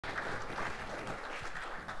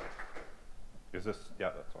Is this?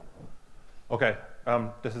 Yeah, that's on. Okay,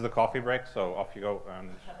 this is a coffee break, so off you go, and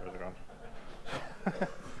where's it going?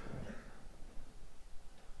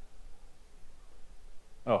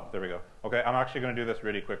 Oh, there we go. Okay, I'm actually going to do this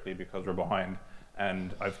really quickly because we're behind,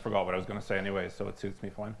 and I forgot what I was going to say anyway, so it suits me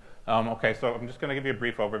fine. Okay, so I'm just going to give you a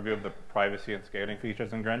brief overview of the privacy and scaling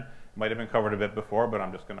features in Grin. It might have been covered a bit before, but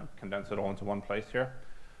I'm just going to condense it all into one place here.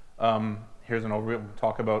 Here's an overview. We'll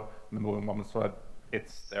talk about the moving moments, so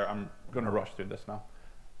it's there. I'm going to rush through this now.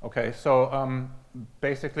 Okay, so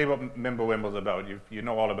basically what Mimblewimble is about, you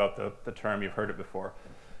know all about the term, you've heard it before.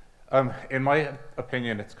 In my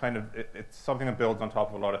opinion, it's it's something that builds on top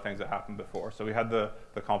of a lot of things that happened before. So we had the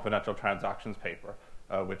confidential transactions paper,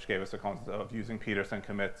 which gave us the concept of using Peterson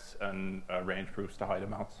commits and range proofs to hide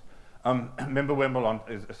amounts. Mimblewimble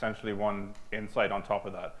is essentially one insight on top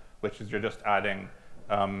of that, which is you're just adding,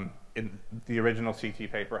 in the original CT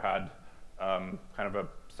paper had kind of a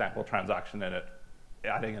sample transaction in it,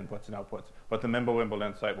 adding inputs and outputs. But the Mimblewimble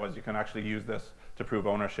insight was you can actually use this to prove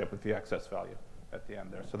ownership with the excess value at the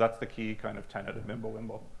end there. So that's the key kind of tenet of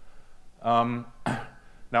Mimblewimble. Now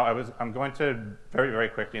I'm going to very, very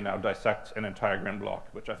quickly now dissect an entire Grin block,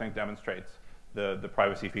 which I think demonstrates the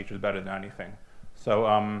privacy features better than anything. So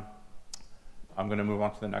I'm going to move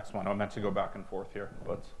on to the next one. I meant to go back and forth here,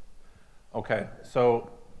 but okay. So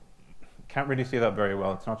can't really see that very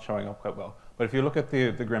well. It's not showing up quite well. But if you look at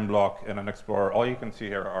the Grin block in an Explorer, all you can see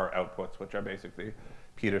here are outputs, which are basically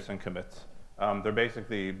Peterson commits. They're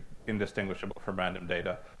basically indistinguishable from random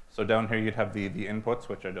data. So down here you'd have the inputs,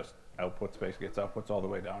 which are just outputs, basically it's outputs all the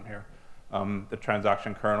way down here. The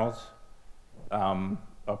transaction kernels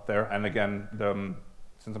up there. And again,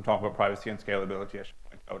 since I'm talking about privacy and scalability, I should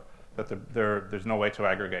point out that there's no way to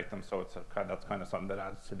aggregate them. So that's kind of something that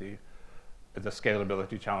adds to the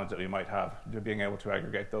scalability challenge that we might have. Being able to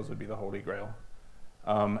aggregate those would be the holy grail.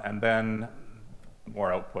 And then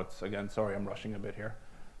more outputs. Again, sorry, I'm rushing a bit here.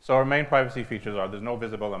 So our main privacy features are there's no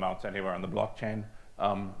visible amounts anywhere on the blockchain.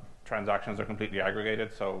 Transactions are completely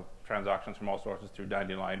aggregated, so transactions from all sources through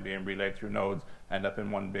Dandelion being relayed through nodes end up in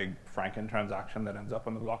one big Franken transaction that ends up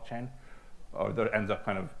on the blockchain, or that ends up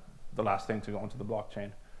kind of the last thing to go into the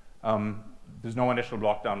blockchain. There's no initial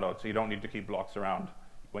block download, so you don't need to keep blocks around.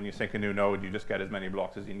 When you sync a new node, you just get as many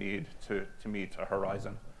blocks as you need to meet a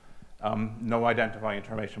horizon. No identifying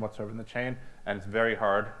information whatsoever in the chain, and it's very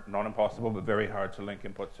hard, not impossible, but very hard to link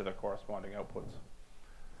inputs to their corresponding outputs.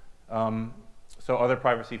 So other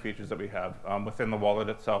privacy features that we have, within the wallet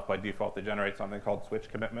itself, by default, they generate something called switch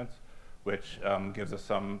commitments, which gives us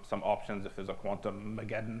some options if there's a quantum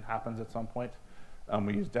Mageddon happens at some point.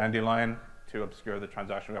 We use Dandelion to obscure the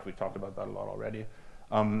transaction graph. We've talked about that a lot already.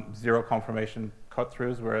 Zero confirmation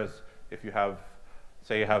cut-throughs, whereas if you have,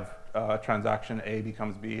 say you have transaction A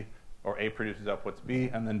becomes B, or A produces outputs B,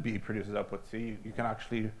 and then B produces output C, you can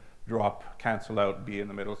actually cancel out B in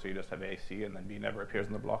the middle, so you just have A, C, and then B never appears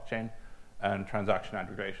in the blockchain. And transaction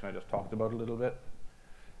aggregation I just talked about a little bit.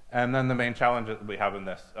 And then the main challenge that we have in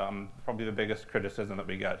this, probably the biggest criticism that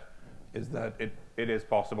we get, is that it is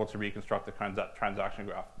possible to reconstruct the transaction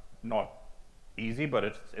graph. Not easy, but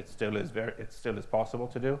it still is possible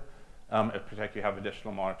to do. If particularly you have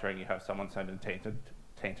additional monitoring, you have someone sending tainted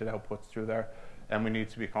outputs through there, and we need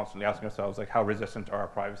to be constantly asking ourselves, like, how resistant are our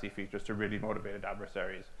privacy features to really motivated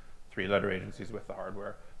adversaries, three-letter agencies with the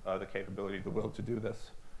hardware, the capability, the will to do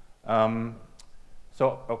this. So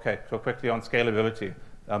quickly on scalability.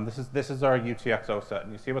 This is our UTXO set,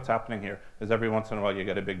 and you see what's happening here is every once in a while you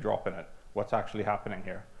get a big drop in it. What's actually happening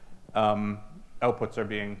here? Outputs are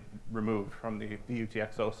being removed from the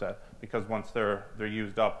UTXO set because once they're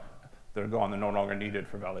used up, they're gone. They're no longer needed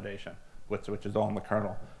for validation, which is all in the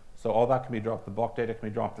kernel. So all that can be dropped. The block data can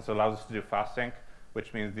be dropped. This allows us to do fast sync,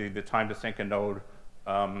 which means the time to sync a node,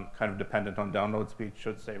 kind of dependent on download speed,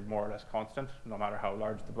 should stay more or less constant, no matter how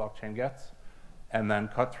large the blockchain gets. And then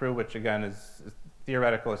cut through, which again is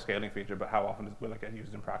theoretical, a scaling feature, but how often will it get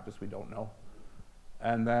used in practice, we don't know.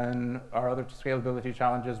 And then our other scalability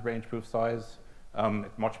challenges, range proof size.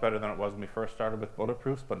 It's much better than it was when we first started with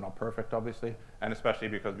bulletproofs, but not perfect, obviously. And especially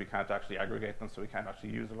because we can't actually aggregate them, so we can't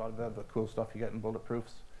actually use a lot of the cool stuff you get in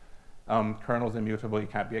bulletproofs. Kernels immutable, you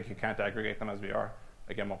can't aggregate them as we are.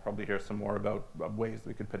 Again, we'll probably hear some more about ways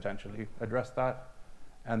we could potentially address that.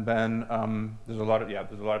 And then there's a lot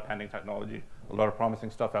of pending technology, a lot of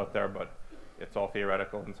promising stuff out there, but it's all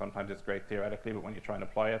theoretical, and sometimes it's great theoretically, but when you try and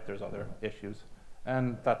apply it, there's other issues.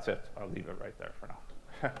 And that's it. I'll leave it right there for now.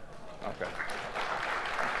 Okay.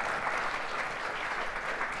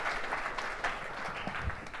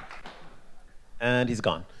 And he's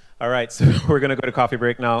gone. All right, so we're going to go to coffee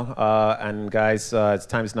break now. And guys, it's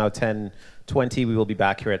time is now 10:20. We will be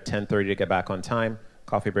back here at 10:30 to get back on time.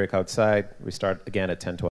 Coffee break outside. We start again at 10:12.